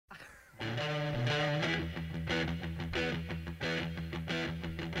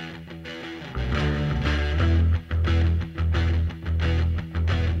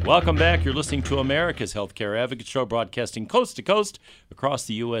Welcome back. You're listening to America's Healthcare Advocate Show, broadcasting coast to coast across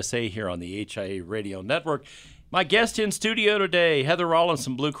the USA here on the HIA Radio Network. My guest in studio today, Heather Rollins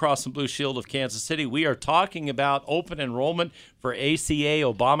from Blue Cross and Blue Shield of Kansas City. We are talking about open enrollment for ACA,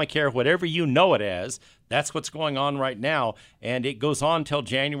 Obamacare, whatever you know it as. That's what's going on right now, and it goes on until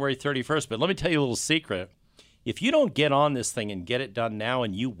January 31st. But let me tell you a little secret. If you don't get on this thing and get it done now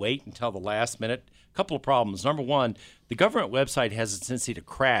and you wait until the last minute, a couple of problems. Number one, the government website has a tendency to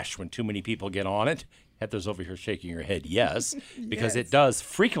crash when too many people get on it. Heather's over here shaking her head, yes, because it does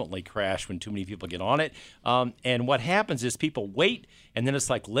frequently crash when too many people get on it. And what happens is people wait, and then it's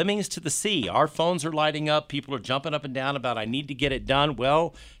like lemmings to the sea. Our phones are lighting up. People are jumping up and down about, I need to get it done.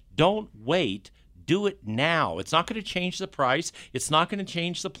 Well, don't wait. Do it now. It's not going to change the price. It's not going to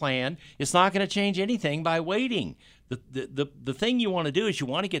change the plan. It's not going to change anything by waiting. The thing you want to do is you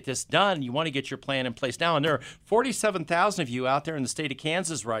want to get this done. You want to get your plan in place now. And there are 47,000 of you out there in the state of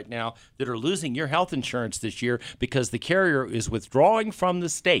Kansas right now that are losing your health insurance this year because the carrier is withdrawing from the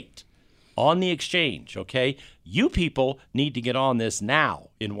state on the exchange, okay? You people need to get on this now.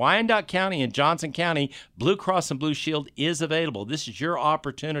 In Wyandotte County and Johnson County, Blue Cross and Blue Shield is available. This is your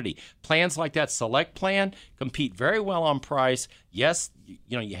opportunity. Plans like that Select Plan compete very well on price. Yes,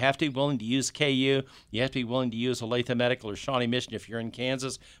 you have to be willing to use KU. You have to be willing to use Olathe Medical or Shawnee Mission if you're in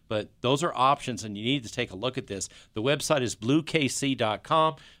Kansas. But those are options, and you need to take a look at this. The website is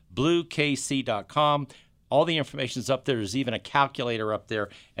bluekc.com, bluekc.com. All the information is up there. There's even a calculator up there.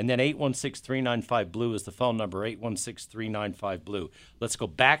 And then 816-395-BLUE is the phone number, 816-395-BLUE. Let's go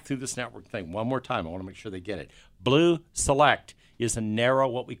back through this network thing one more time. I want to make sure they get it. Blue Select is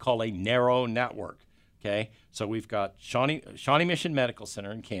what we call a narrow network. Okay, so we've got Shawnee Mission Medical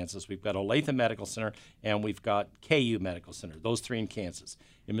Center in Kansas. We've got Olathe Medical Center, and we've got KU Medical Center. Those three in Kansas.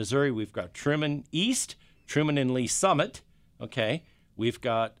 In Missouri, we've got Truman East, Truman and Lee Summit. Okay. We've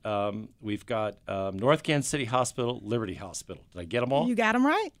got North Kansas City Hospital, Liberty Hospital. Did I get them all? You got them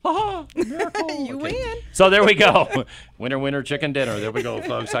right. Miracle. You win. So there we go. Winner, chicken dinner. There we go,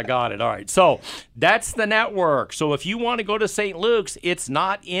 folks. I got it. All right. So that's the network. So if you want to go to St. Luke's, it's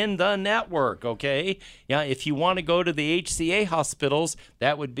not in the network, okay? Yeah. If you want to go to the HCA hospitals,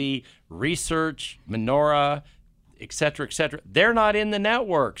 that would be Research, Menorah, et cetera, et cetera. They're not in the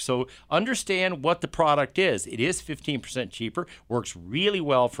network. So understand what the product is. It is 15% cheaper, works really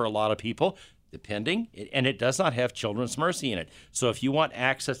well for a lot of people, depending, and it does not have Children's Mercy in it. So if you want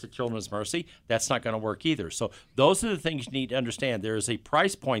access to Children's Mercy, that's not going to work either. So those are the things you need to understand. There is a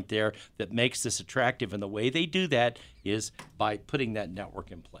price point there that makes this attractive, and the way they do that is by putting that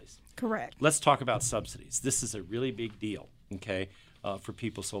network in place. Correct. Let's talk about subsidies. This is a really big deal, okay, for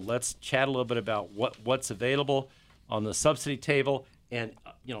people. So let's chat a little bit about what's available on the subsidy table. And,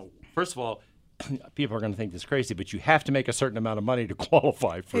 first of all, people are going to think this is crazy, but you have to make a certain amount of money to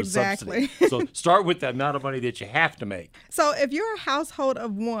qualify for a subsidy. So start with that amount of money that you have to make. So if you're a household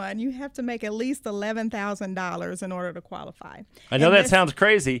of one, you have to make at least $11,000 in order to qualify. I know that sounds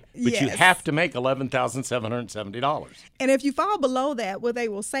crazy, but you have to make $11,770. And if you fall below that, what they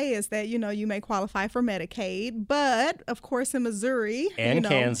will say is that, you may qualify for Medicaid. But, of course, in Missouri and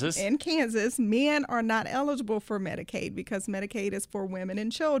Kansas, men are not eligible for Medicaid because Medicaid is for women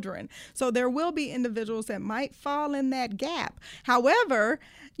and children. So there will be individuals that might fall in that gap. However,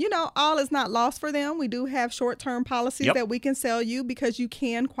 all is not lost for them. We do have short-term policies that we can sell you because you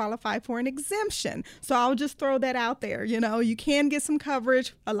can qualify for an exemption. So I'll just throw that out there. You can get some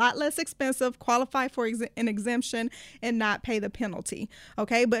coverage, a lot less expensive, qualify for an exemption and not pay the penalty.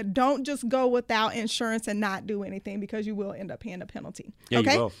 Okay, but don't just go without insurance and not do anything because you will end up paying a penalty. Yeah,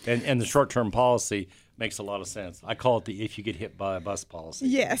 okay? You will. And the short-term policy makes a lot of sense. I call it the if you get hit by a bus policy.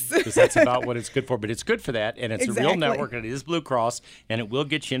 Yes. Because that's about what it's good for. But it's good for that, and it's a real network, and it is Blue Cross, and it will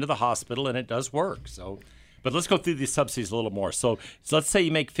get you into the hospital, and it does work. So, but let's go through these subsidies a little more. So let's say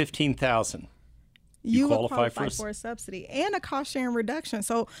you make $15,000. You will qualify for a subsidy and a cost sharing reduction.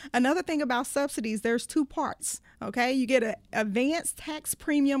 So another thing about subsidies, there's two parts. Okay, you get an advanced tax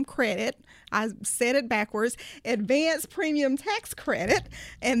premium credit. I said it backwards. Advanced premium tax credit,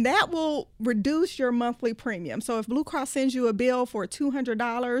 and that will reduce your monthly premium. So if Blue Cross sends you a bill for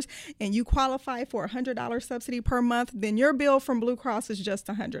 $200 and you qualify for a $100 subsidy per month, then your bill from Blue Cross is just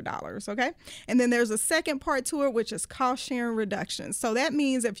 $100. Okay, and then there's a second part to it, which is cost sharing reduction. So that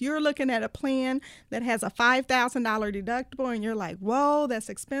means if you're looking at a plan that has a $5,000 deductible and you're like, whoa, that's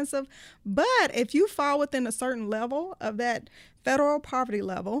expensive. But if you fall within a certain level of that federal poverty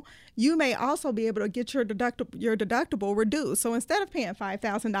level, you may also be able to get your deductible reduced. So instead of paying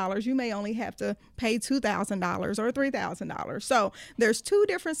 $5,000, you may only have to pay $2,000 or $3,000. So there's 2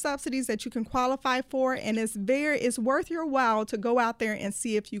 different subsidies that you can qualify for, and it's worth your while to go out there and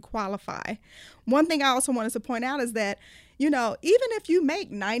see if you qualify. One thing I also wanted to point out is that, even if you make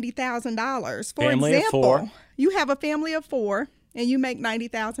 $90,000, for example, you have a family of 4, and you make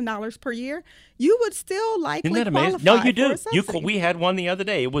 $90,000 per year, you would still likely qualify. No, you do. For a subsidy. We had one the other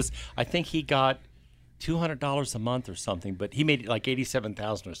day. It was, I think he got $200 a month or something, but he made like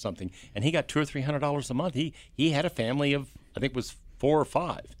 $87,000 or something, and he got $200 or $300 a month. He had a family of, I think it was 4 or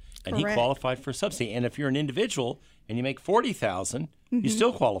 5, and Correct. he qualified for a subsidy. And if you're an individual and you make $40,000, you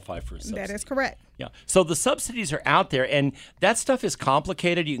still qualify for a subsidy. That is correct. Yeah. So the subsidies are out there, and that stuff is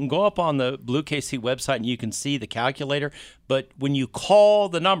complicated. You can go up on the Blue KC website and you can see the calculator. But when you call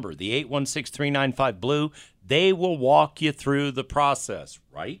the number, the 816-395-BLUE, they will walk you through the process,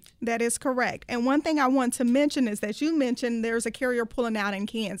 right? That is correct. And one thing I want to mention is that you mentioned there's a carrier pulling out in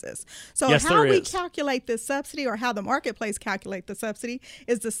Kansas. So yes, how we calculate this subsidy, or how the marketplace calculate the subsidy,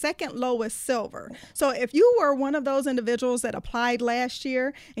 is the second lowest silver. So if you were one of those individuals that applied last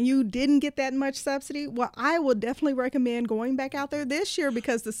year and you didn't get that much subsidy, well, I would definitely recommend going back out there this year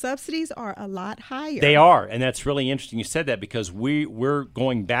because the subsidies are a lot higher. They are, and that's really interesting you said that, because we're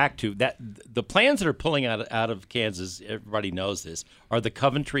going back to that. The plans that are pulling out of Kansas, everybody knows this, are the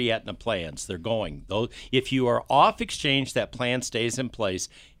Coventry Aetna plans. They're going. Though, if you are off exchange, that plan stays in place.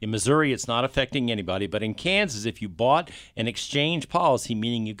 In Missouri, it's not affecting anybody, but in Kansas, if you bought an exchange policy,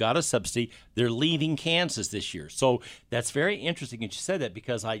 meaning you got a subsidy, they're leaving Kansas this year. So that's very interesting that you said that,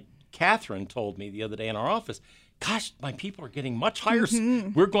 because Catherine told me the other day in our office, gosh, my people are getting much higher.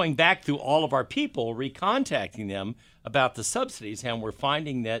 We're going back through all of our people, recontacting them about the subsidies, and we're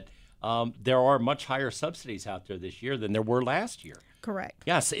finding that there are much higher subsidies out there this year than there were last year. Correct.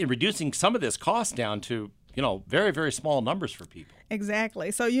 Yes, reducing some of this cost down to, very, very small numbers for people.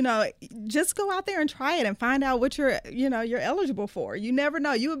 Exactly. So, just go out there and try it and find out what you're eligible for. You never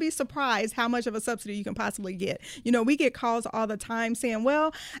know. You would be surprised how much of a subsidy you can possibly get. We get calls all the time saying,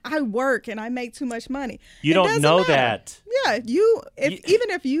 well, I work and I make too much money. You don't know that. Yeah. Even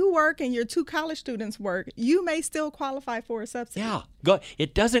if you work and your 2 college students work, you may still qualify for a subsidy. Yeah.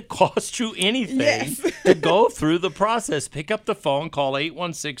 It doesn't cost you anything Yes. to go through the process. Pick up the phone, call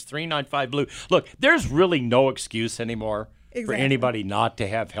 816-395-BLUE. Look, there's really no excuse anymore. Exactly. For anybody not to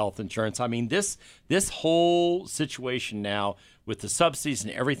have health insurance. I mean, this whole situation now with the subsidies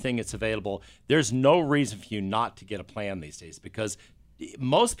and everything that's available, there's no reason for you not to get a plan these days, because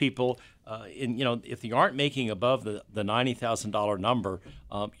most people, if you aren't making above the $90,000 number,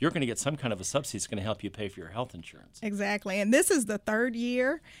 you're going to get some kind of a subsidy that's going to help you pay for your health insurance. Exactly. And this is the 3rd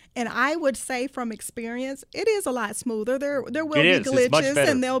year. And I would say from experience, it is a lot smoother. There will be glitches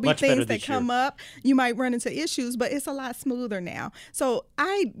and there'll be things that come up. You might run into issues, but it's a lot smoother now. So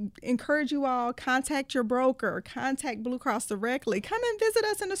I encourage you all, contact your broker, contact Blue Cross directly. Come and visit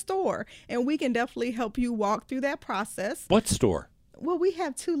us in the store, and we can definitely help you walk through that process. What store? Well, we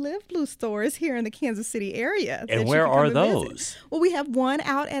have 2 Live Blue stores here in the Kansas City area. And where are those? Well, we have one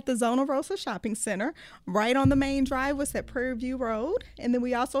out at the Zona Rosa Shopping Center, right on the main drive, was at Prairie View Road. And then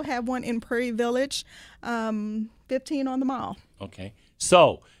we also have one in Prairie Village, 15 on the mall. Okay.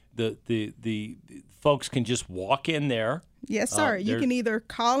 So the folks can just walk in there. Yes, sir. You can either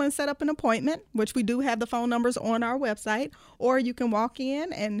call and set up an appointment, which we do have the phone numbers on our website, or you can walk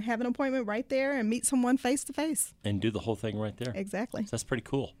in and have an appointment right there and meet someone face to face. And do the whole thing right there. Exactly. So that's pretty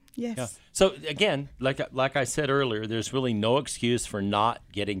cool. Yes. Yeah. So again, like I said earlier, there's really no excuse for not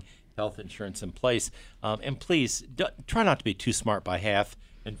getting health insurance in place. And please try not to be too smart by half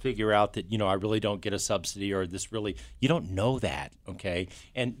and figure out that, I really don't get a subsidy, or this really, you don't know that, okay?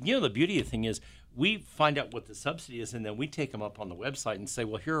 And, the beauty of the thing is, we find out what the subsidy is, and then we take them up on the website and say,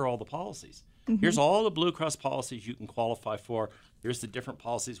 well, here are all the policies. Mm-hmm. Here's all the Blue Cross policies you can qualify for. Here's the different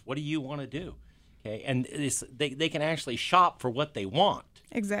policies. What do you want to do? Okay, and they can actually shop for what they want.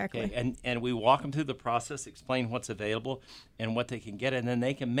 Exactly. Okay? And we walk them through the process, explain what's available and what they can get, and then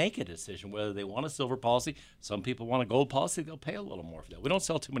they can make a decision whether they want a silver policy. Some people want a gold policy; they'll pay a little more for that. We don't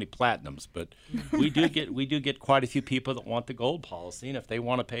sell too many platinums, but we do get quite a few people that want the gold policy, and if they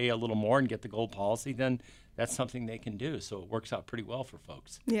want to pay a little more and get the gold policy, then that's something they can do. So it works out pretty well for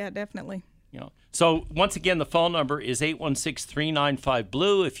folks. Yeah, definitely. So once again, the phone number is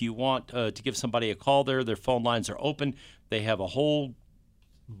 816-395-BLUE. If you want to give somebody a call there, their phone lines are open. They have a whole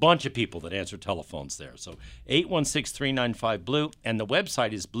bunch of people that answer telephones there. So 816-395-BLUE, and the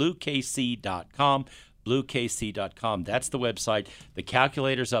website is bluekc.com. bluekc.com. That's the website. The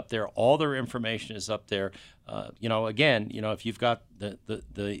calculator's up there. All their information is up there. again, if you've got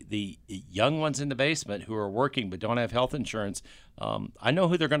the young ones in the basement who are working but don't have health insurance, I know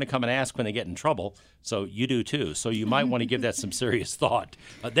who they're going to come and ask when they get in trouble. So you do too. So you might want to give that some serious thought.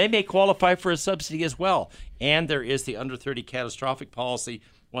 They may qualify for a subsidy as well. And there is the under 30 catastrophic policy.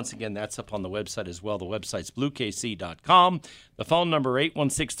 Once again, that's up on the website as well. The website's bluekc.com. The phone number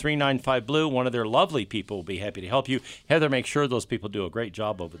 816-395-BLUE. One of their lovely people will be happy to help you. Heather, make sure those people do a great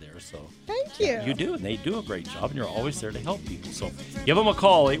job over there. So thank you. You do, and they do a great job, and you're always there to help people. So give them a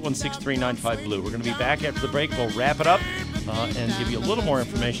call, 816-395-BLUE. We're going to be back after the break. We'll wrap it up and give you a little more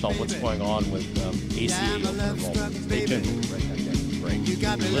information on what's going on with ACA open enrollment. Stay tuned. We'll be right back after the break.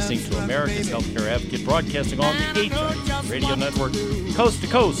 You're listening to America's Healthcare Advocate, broadcasting on the HIA Radio Network, coast to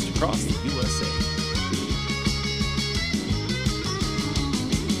coast across the USA.